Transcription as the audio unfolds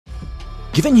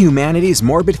Given humanity's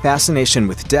morbid fascination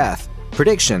with death,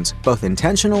 predictions, both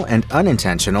intentional and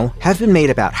unintentional, have been made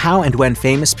about how and when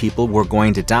famous people were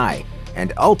going to die.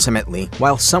 And ultimately,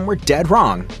 while some were dead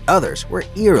wrong, others were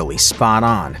eerily spot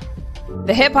on.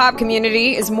 The hip-hop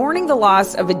community is mourning the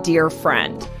loss of a dear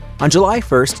friend. On July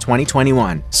 1st,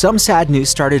 2021, some sad news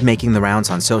started making the rounds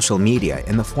on social media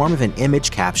in the form of an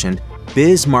image captioned,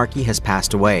 "Biz Markie has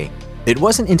passed away." It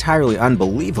wasn't entirely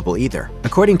unbelievable either.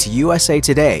 According to USA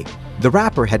Today, the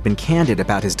rapper had been candid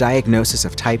about his diagnosis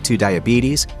of type 2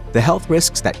 diabetes, the health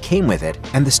risks that came with it,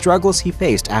 and the struggles he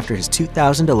faced after his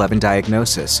 2011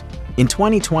 diagnosis. In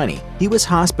 2020, he was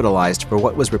hospitalized for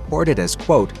what was reported as,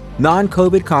 quote,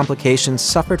 non-COVID complications,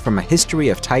 suffered from a history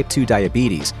of type 2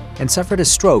 diabetes, and suffered a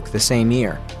stroke the same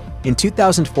year. In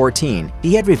 2014,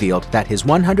 he had revealed that his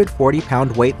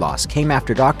 140-pound weight loss came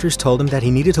after doctors told him that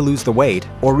he needed to lose the weight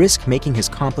or risk making his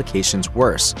complications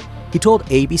worse. He told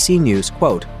ABC News,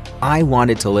 quote, "I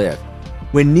wanted to live."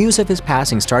 When news of his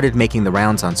passing started making the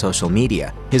rounds on social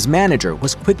media, his manager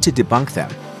was quick to debunk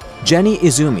them. Jenny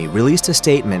Izumi released a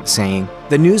statement saying,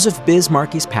 "The news of Biz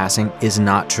Markie's passing is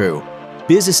not true.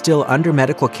 Biz is still under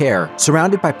medical care,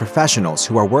 surrounded by professionals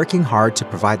who are working hard to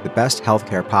provide the best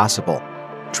healthcare possible."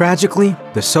 Tragically,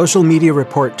 the social media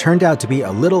report turned out to be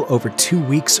a little over 2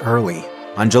 weeks early.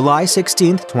 On July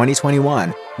 16,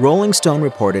 2021, Rolling Stone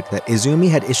reported that Izumi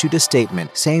had issued a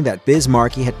statement saying that Biz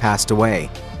Markie had passed away.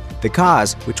 The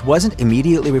cause, which wasn't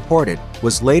immediately reported,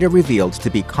 was later revealed to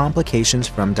be complications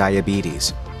from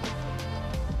diabetes.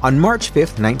 On March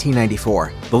 5,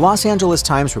 1994, the Los Angeles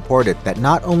Times reported that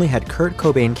not only had Kurt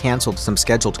Cobain canceled some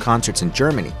scheduled concerts in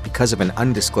Germany because of an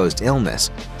undisclosed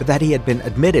illness, but that he had been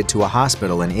admitted to a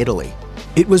hospital in Italy.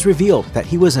 It was revealed that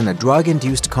he was in a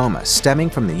drug-induced coma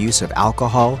stemming from the use of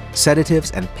alcohol,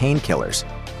 sedatives, and painkillers.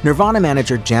 Nirvana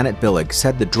manager Janet Billig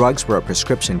said the drugs were a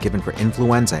prescription given for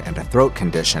influenza and a throat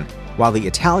condition, while the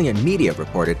Italian media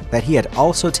reported that he had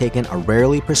also taken a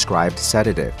rarely prescribed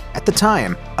sedative. At the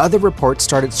time, other reports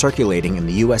started circulating in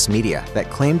the US media that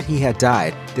claimed he had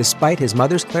died, despite his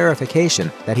mother's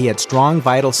clarification that he had strong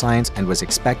vital signs and was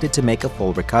expected to make a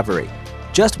full recovery.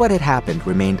 Just what had happened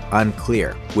remained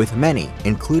unclear, with many,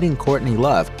 including Courtney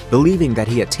Love, believing that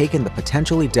he had taken the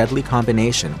potentially deadly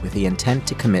combination with the intent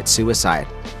to commit suicide.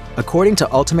 According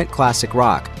to Ultimate Classic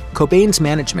Rock, Cobain's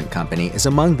management company is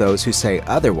among those who say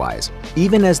otherwise,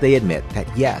 even as they admit that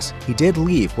yes, he did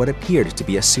leave what appeared to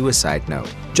be a suicide note.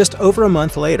 Just over a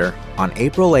month later, on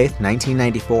April 8,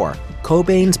 1994,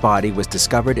 Cobain's body was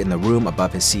discovered in the room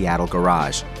above his Seattle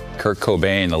garage. Kurt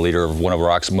Cobain, the leader of one of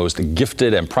rock's most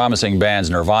gifted and promising bands,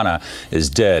 Nirvana, is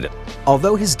dead.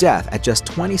 Although his death at just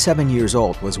 27 years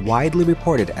old was widely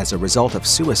reported as a result of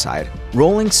suicide,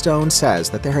 Rolling Stone says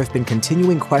that there have been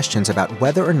continuing questions about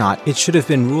whether or not it should have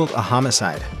been ruled a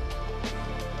homicide.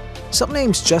 Some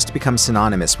names just become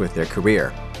synonymous with their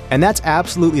career, and that's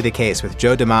absolutely the case with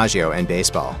Joe DiMaggio and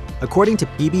baseball. According to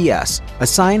PBS, a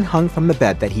sign hung from the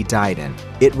bed that he died in.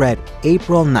 It read,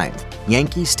 "April 9th,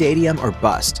 Yankee Stadium or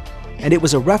bust," and it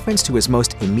was a reference to his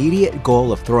most immediate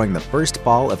goal of throwing the first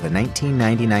ball of the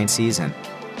 1999 season.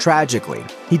 Tragically,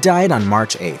 he died on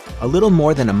March 8th, a little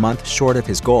more than a month short of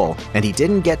his goal, and he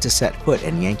didn't get to set foot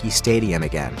in Yankee Stadium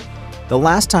again. The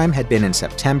last time had been in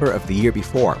September of the year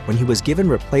before, when he was given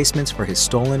replacements for his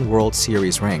stolen World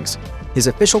Series rings. His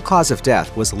official cause of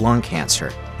death was lung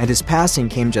cancer, and his passing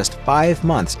came just 5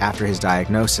 months after his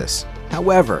diagnosis.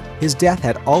 However, his death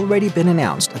had already been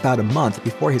announced about a month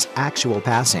before his actual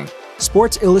passing.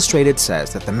 Sports Illustrated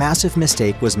says that the massive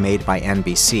mistake was made by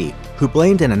NBC, who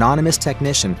blamed an anonymous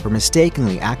technician for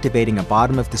mistakenly activating a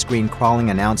bottom-of-the-screen crawling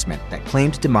announcement that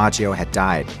claimed DiMaggio had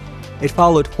died. It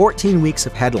followed 14 weeks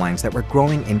of headlines that were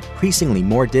growing increasingly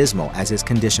more dismal as his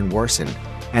condition worsened.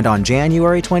 And on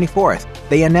January 24th,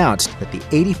 they announced that the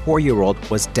 84-year-old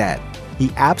was dead.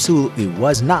 He absolutely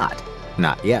was not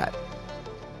yet.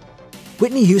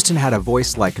 Whitney Houston had a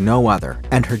voice like no other,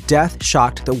 and her death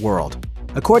shocked the world.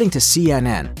 According to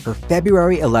CNN, her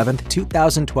February 11,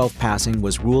 2012 passing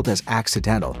was ruled as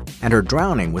accidental, and her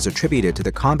drowning was attributed to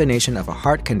the combination of a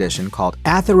heart condition called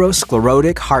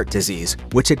atherosclerotic heart disease,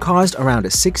 which had caused around a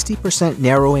 60%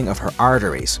 narrowing of her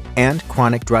arteries, and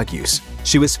chronic drug use.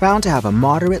 She was found to have a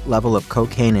moderate level of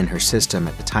cocaine in her system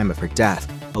at the time of her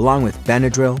death, along with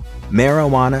Benadryl,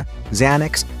 marijuana,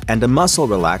 Xanax, and a muscle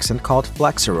relaxant called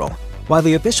Flexeril. While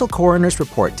the official coroner's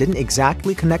report didn't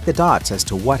exactly connect the dots as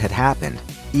to what had happened,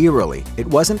 eerily, it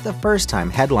wasn't the first time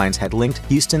headlines had linked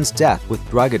Houston's death with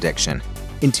drug addiction.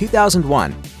 In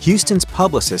 2001, Houston's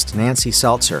publicist Nancy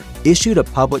Seltzer issued a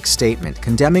public statement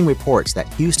condemning reports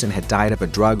that Houston had died of a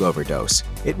drug overdose.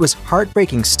 It was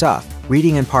heartbreaking stuff,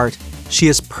 reading in part, She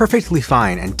is perfectly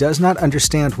fine and does not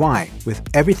understand why, with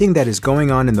everything that is going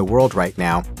on in the world right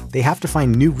now, they have to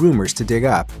find new rumors to dig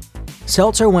up.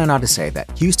 Seltzer went on to say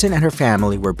that Houston and her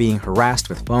family were being harassed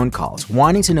with phone calls,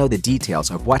 wanting to know the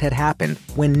details of what had happened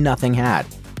when nothing had.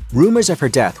 Rumors of her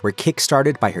death were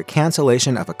kick-started by her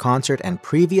cancellation of a concert and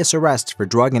previous arrests for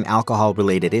drug and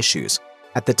alcohol-related issues.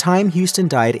 At the time Houston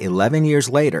died 11 years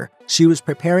later, she was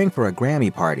preparing for a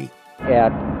Grammy party.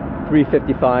 At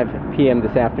 3:55 p.m.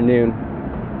 this afternoon,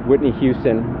 Whitney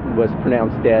Houston was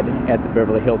pronounced dead at the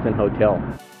Beverly Hilton Hotel.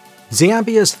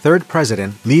 Zambia's third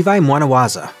president, Levy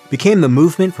Mwanawasa, became the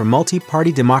Movement for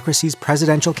Multi-Party Democracy's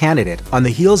presidential candidate on the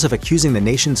heels of accusing the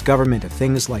nation's government of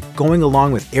things like going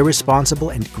along with irresponsible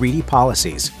and greedy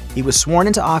policies. He was sworn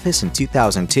into office in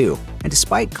 2002, and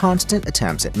despite constant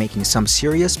attempts at making some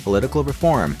serious political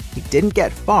reform, he didn't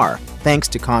get far thanks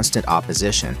to constant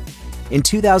opposition. In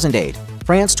 2008,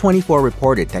 France 24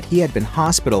 reported that he had been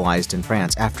hospitalized in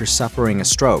France after suffering a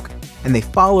stroke, and they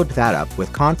followed that up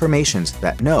with confirmations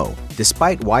that no,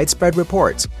 despite widespread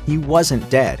reports, he wasn't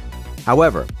dead.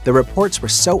 However, the reports were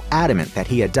so adamant that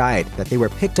he had died that they were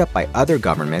picked up by other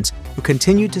governments who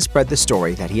continued to spread the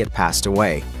story that he had passed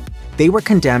away. They were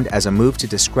condemned as a move to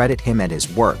discredit him and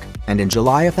his work, and in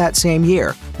July of that same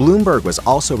year, Bloomberg was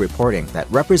also reporting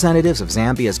that representatives of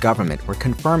Zambia's government were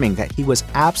confirming that he was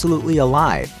absolutely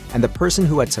alive and the person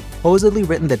who had supposedly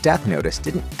written the death notice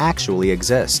didn't actually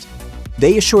exist.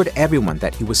 They assured everyone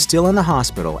that he was still in the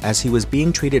hospital as he was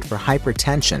being treated for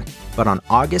hypertension, but on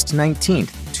August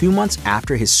 19th, 2 months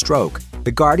after his stroke,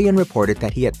 The Guardian reported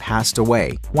that he had passed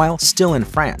away while still in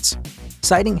France.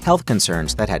 Citing health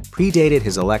concerns that had predated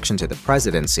his election to the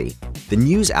presidency, the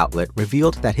news outlet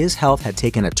revealed that his health had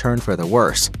taken a turn for the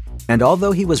worse, and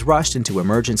although he was rushed into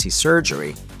emergency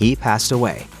surgery, he passed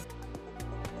away.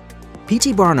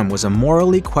 P.T. Barnum was a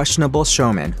morally questionable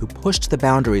showman who pushed the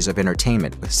boundaries of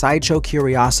entertainment with sideshow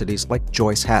curiosities like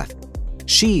Joyce Heth.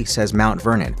 She, says Mount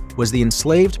Vernon, was the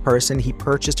enslaved person he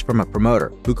purchased from a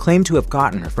promoter who claimed to have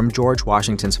gotten her from George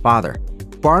Washington's father.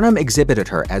 Barnum exhibited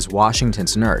her as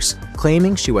Washington's nurse,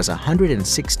 claiming she was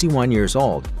 161 years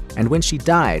old, and when she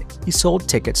died, he sold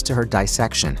tickets to her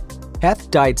dissection. Heth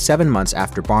died 7 months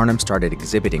after Barnum started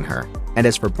exhibiting her, and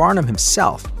as for Barnum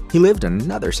himself, he lived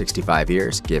another 65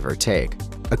 years, give or take.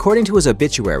 According to his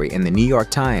obituary in the New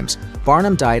York Times,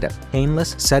 Barnum died a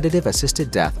painless, sedative-assisted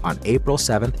death on April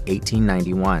 7,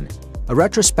 1891. A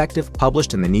retrospective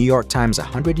published in the New York Times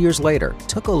 100 years later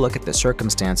took a look at the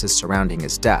circumstances surrounding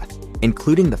his death,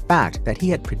 including the fact that he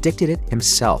had predicted it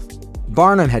himself.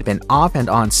 Barnum had been off and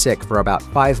on sick for about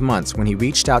 5 months when he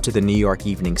reached out to the New York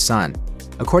Evening Sun.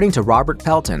 According to Robert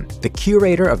Pelton, the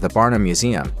curator of the Barnum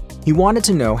Museum, he wanted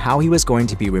to know how he was going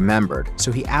to be remembered,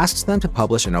 so he asked them to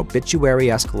publish an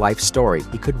obituary-esque life story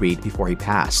he could read before he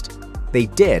passed. They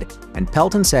did, and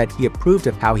Pelton said he approved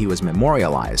of how he was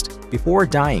memorialized before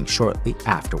dying shortly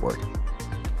afterward.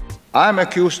 I am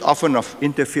accused often of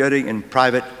interfering in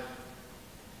private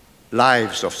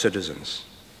lives of citizens.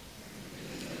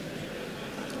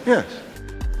 Yes.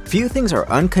 Few things are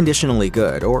unconditionally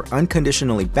good or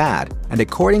unconditionally bad, and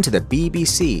according to the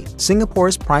BBC,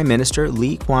 Singapore's Prime Minister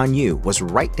Lee Kuan Yew was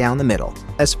right down the middle,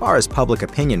 as far as public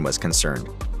opinion was concerned.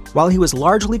 While he was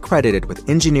largely credited with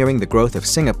engineering the growth of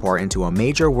Singapore into a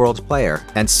major world player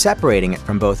and separating it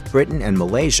from both Britain and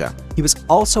Malaysia, he was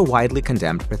also widely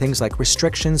condemned for things like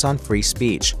restrictions on free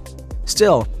speech.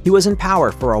 Still, he was in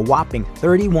power for a whopping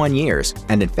 31 years,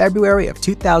 and in February of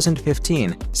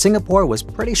 2015, Singapore was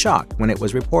pretty shocked when it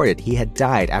was reported he had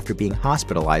died after being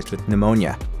hospitalized with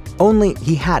pneumonia. Only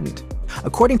he hadn't.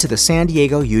 According to the San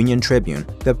Diego Union Tribune,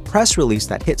 the press release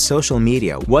that hit social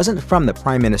media wasn't from the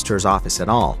Prime Minister's office at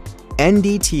all.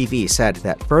 NDTV said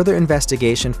that further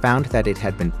investigation found that it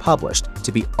had been published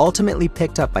to be ultimately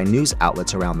picked up by news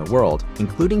outlets around the world,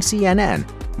 including CNN,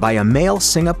 by a male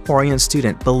Singaporean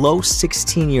student below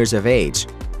 16 years of age.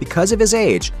 Because of his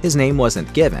age, his name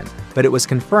wasn't given, but it was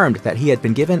confirmed that he had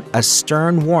been given a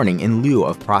stern warning in lieu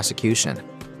of prosecution.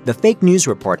 The fake news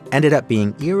report ended up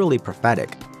being eerily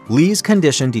prophetic. Lee's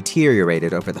condition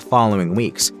deteriorated over the following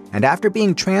weeks, and after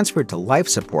being transferred to life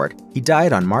support, he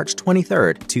died on March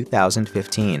 23,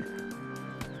 2015.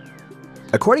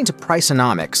 According to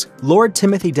Priceonomics, Lord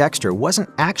Timothy Dexter wasn't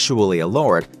actually a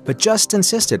lord, but just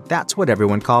insisted that's what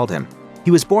everyone called him.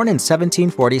 He was born in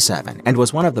 1747 and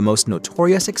was one of the most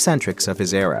notorious eccentrics of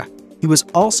his era. He was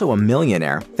also a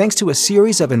millionaire thanks to a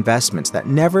series of investments that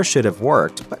never should have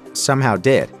worked, but somehow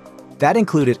did. That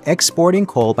included exporting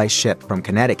coal by ship from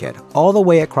Connecticut all the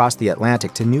way across the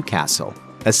Atlantic to Newcastle,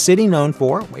 a city known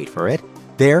for, wait for it,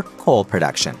 their coal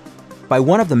production. By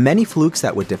one of the many flukes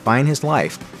that would define his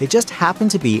life, they just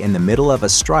happened to be in the middle of a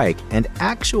strike and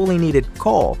actually needed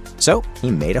coal, so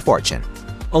he made a fortune.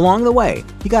 Along the way,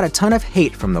 he got a ton of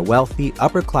hate from the wealthy,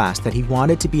 upper class that he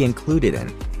wanted to be included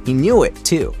in. He knew it,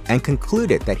 too, and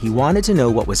concluded that he wanted to know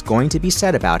what was going to be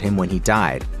said about him when he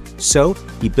died. So,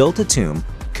 he built a tomb,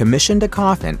 commissioned a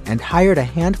coffin, and hired a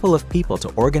handful of people to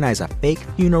organize a fake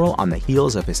funeral on the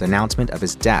heels of his announcement of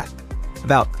his death.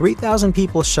 About 3,000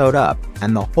 people showed up,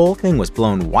 and the whole thing was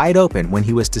blown wide open when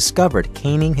he was discovered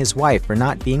caning his wife for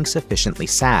not being sufficiently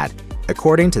sad,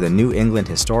 according to the New England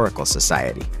Historical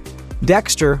Society.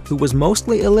 Dexter, who was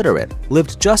mostly illiterate,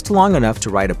 lived just long enough to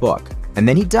write a book, and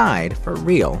then he died for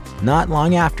real not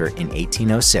long after in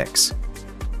 1806.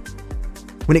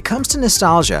 When it comes to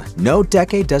nostalgia, no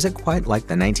decade does it quite like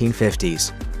the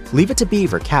 1950s. Leave It to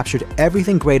Beaver captured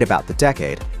everything great about the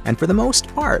decade, and for the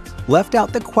most part, left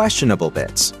out the questionable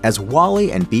bits, as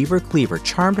Wally and Beaver Cleaver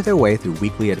charmed their way through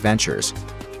weekly adventures.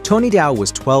 Tony Dow was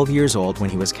 12 years old when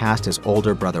he was cast as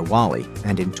older brother Wally,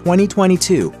 and in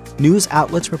 2022, news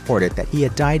outlets reported that he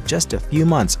had died just a few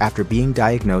months after being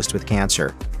diagnosed with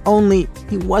cancer. Only,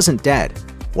 he wasn't dead.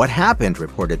 What happened,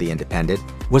 reported The Independent,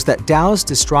 was that Dow's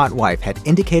distraught wife had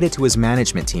indicated to his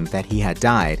management team that he had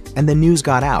died, and the news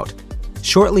got out.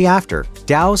 Shortly after,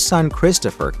 Dow's son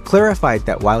Christopher clarified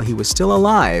that while he was still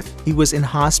alive, he was in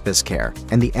hospice care,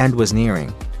 and the end was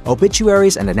nearing.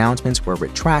 Obituaries and announcements were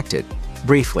retracted.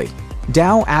 Briefly,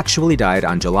 Dow actually died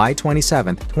on July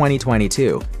 27,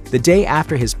 2022, the day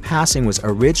after his passing was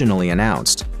originally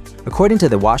announced. According to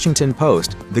the Washington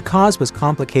Post, the cause was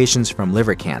complications from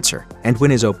liver cancer, and when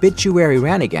his obituary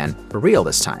ran again, for real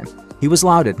this time, he was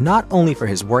lauded not only for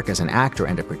his work as an actor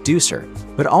and a producer,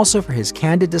 but also for his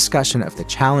candid discussion of the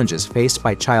challenges faced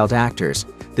by child actors,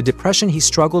 the depression he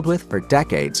struggled with for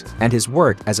decades, and his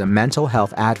work as a mental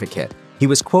health advocate. He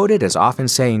was quoted as often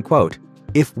saying, quote,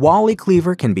 "If Wally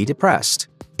Cleaver can be depressed,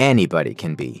 anybody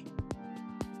can be."